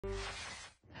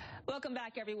Welcome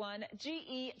back, everyone.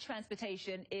 GE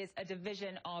Transportation is a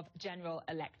division of General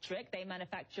Electric. They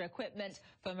manufacture equipment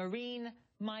for marine,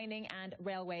 mining, and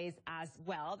railways as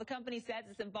well. The company says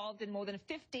it's involved in more than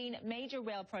 15 major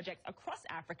rail projects across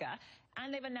Africa,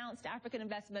 and they've announced African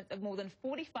investments of more than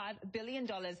 $45 billion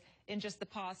in just the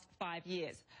past 5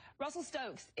 years. Russell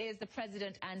Stokes is the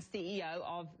president and CEO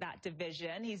of that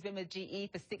division. He's been with GE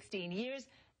for 16 years,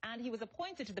 and he was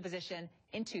appointed to the position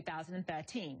in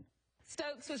 2013.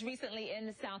 Stokes was recently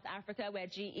in South Africa, where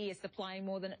GE is supplying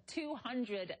more than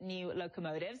 200 new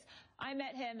locomotives. I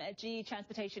met him at GE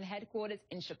Transportation headquarters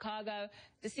in Chicago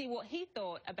to see what he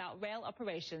thought about rail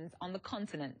operations on the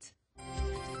continent.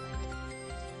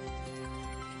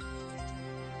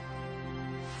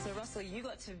 So, Russell, you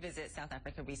got to visit South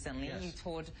Africa recently. Yes. You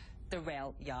toured the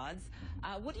rail yards.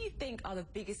 What do you think are the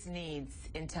biggest needs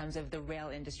in terms of the rail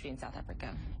industry in South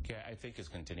Africa? Yeah, I think it's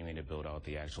continuing to build out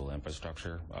the actual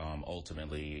infrastructure.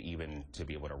 Ultimately, even to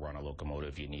be able to run a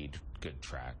locomotive, you need good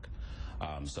track.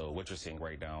 So what you're seeing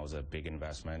right now is a big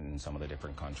investment in some of the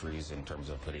different countries in terms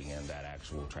of putting in that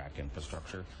actual track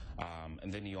infrastructure.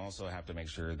 And then you also have to make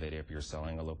sure that if you're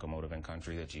selling a locomotive in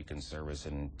country that you can service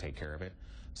and take care of it.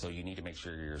 So you need to make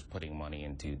sure you're putting money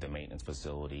into the maintenance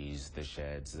facilities, the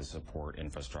sheds, the support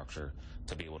infrastructure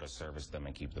to be able to service them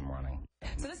and keep them running.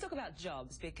 So let's talk about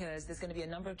jobs, because there's going to be a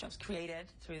number of jobs created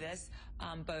through this,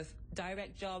 both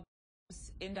direct jobs,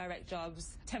 indirect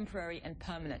jobs, temporary and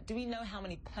permanent. Do we know how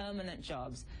many permanent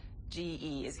jobs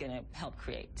GE is going to help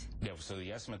create? Yeah, so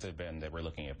the estimates have been that we're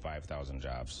looking at 5,000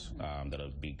 jobs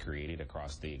that'll be created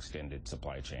across the extended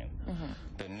supply chain.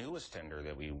 The newest tender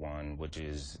that we won, which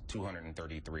is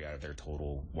 233 out of their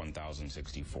total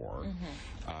 1,064,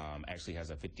 actually has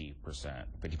a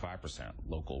 55%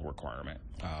 local requirement.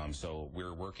 So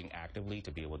we're working actively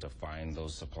to be able to find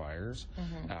those suppliers.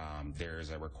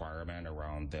 There's a requirement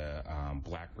around the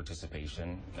black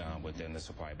participation within the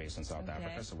supply base in South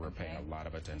Africa, so we're paying a lot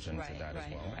of attention to that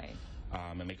as well.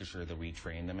 And making sure that we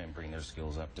train them and bring their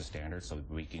skills up to standard so that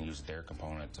we can use their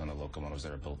components on the locomotives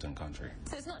that are built in country.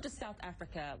 So it's not just South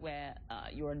Africa where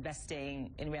you're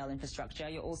investing in rail infrastructure.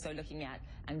 You're also looking at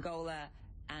Angola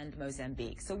and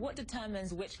Mozambique. So what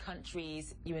determines which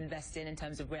countries you invest in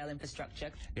terms of rail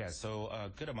infrastructure? Yeah, so a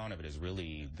good amount of it is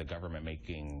really the government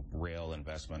making rail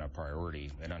investment a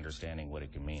priority and understanding what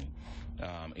it can mean.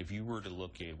 If you were to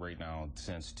look at right now,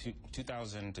 since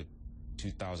 2000 to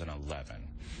 2011,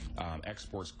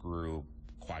 exports grew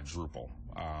quadruple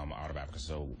out of Africa.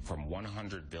 So from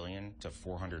 100 billion to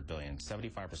 400 billion,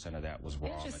 75% of that was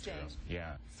raw materials.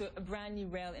 Yeah. So a brand new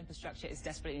rail infrastructure is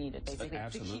desperately needed, basically.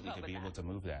 Absolutely, to be able to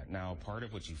move that. Now, part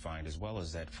of what you find as well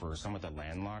is that for some of the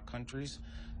landlocked countries,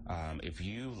 if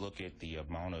you look at the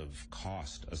amount of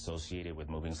cost associated with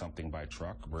moving something by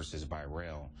truck versus by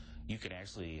rail, you could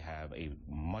actually have a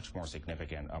much more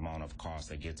significant amount of cost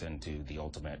that gets into the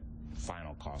ultimate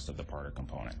final cost of the part or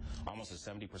component. Almost a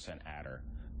 70% adder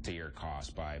to your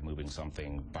cost by moving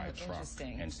something by truck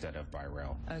instead of by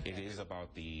rail. It is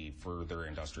about the further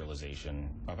industrialization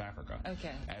of Africa.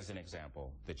 As an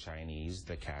example, the Chinese,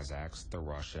 the Kazakhs, the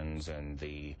Russians, and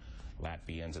the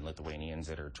Latvians and Lithuanians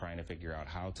that are trying to figure out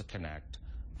how to connect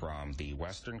from the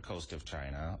western coast of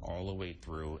China all the way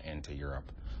through into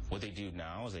Europe. What they do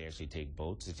now is they actually take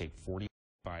boats. They take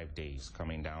 45 days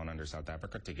coming down under South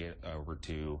Africa to get over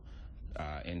to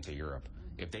into Europe.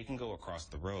 If they can go across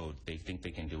the road, they think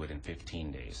they can do it in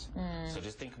 15 days. So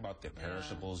just think about the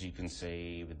perishables you can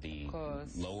save, the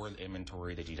lower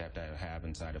inventory that you'd have to have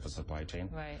inside of a supply chain.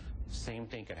 Same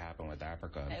thing could happen with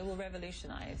Africa. It will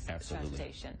revolutionize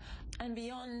transportation. And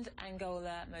beyond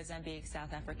Angola, Mozambique,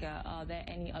 South Africa, are there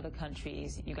any other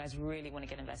countries you guys really want to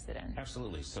get invested in?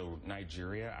 Absolutely. So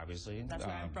Nigeria, obviously. That's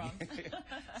where I'm from.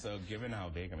 So given how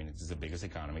big, I mean, it's the biggest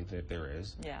economy that there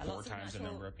is. Yeah, 4 times the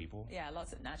number of people. Yeah,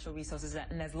 lots of natural resources,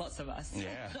 and there's lots of us.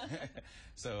 Yeah.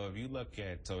 So if you look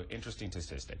at, interesting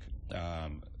statistic,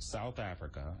 South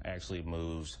Africa actually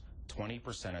moves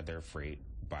 20% of their freight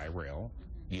by rail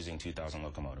using 2,000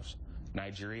 locomotives.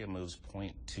 Nigeria moves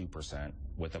 0.2%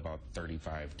 with about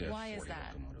 35 to 40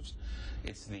 locomotives.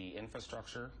 It's the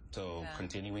infrastructure, so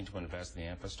continuing to invest in the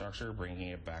infrastructure, bringing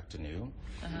it back to new,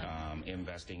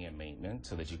 investing in maintenance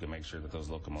so that you can make sure that those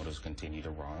locomotives continue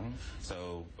to run.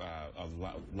 So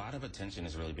a lot of attention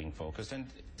is really being focused, and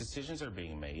decisions are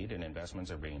being made and investments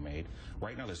are being made.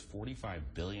 Right now there's $45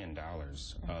 billion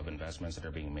of investments that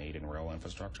are being made in rail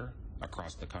infrastructure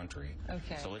across the country.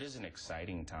 So it is an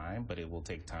exciting time, but it will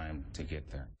take time to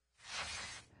get there.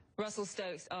 Russell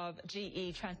Stokes of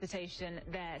GE Transportation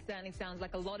there. Certainly sounds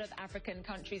like a lot of African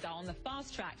countries are on the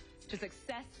fast track to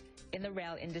success in the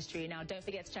rail industry. Now, don't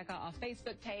forget to check out our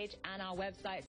Facebook page and our website.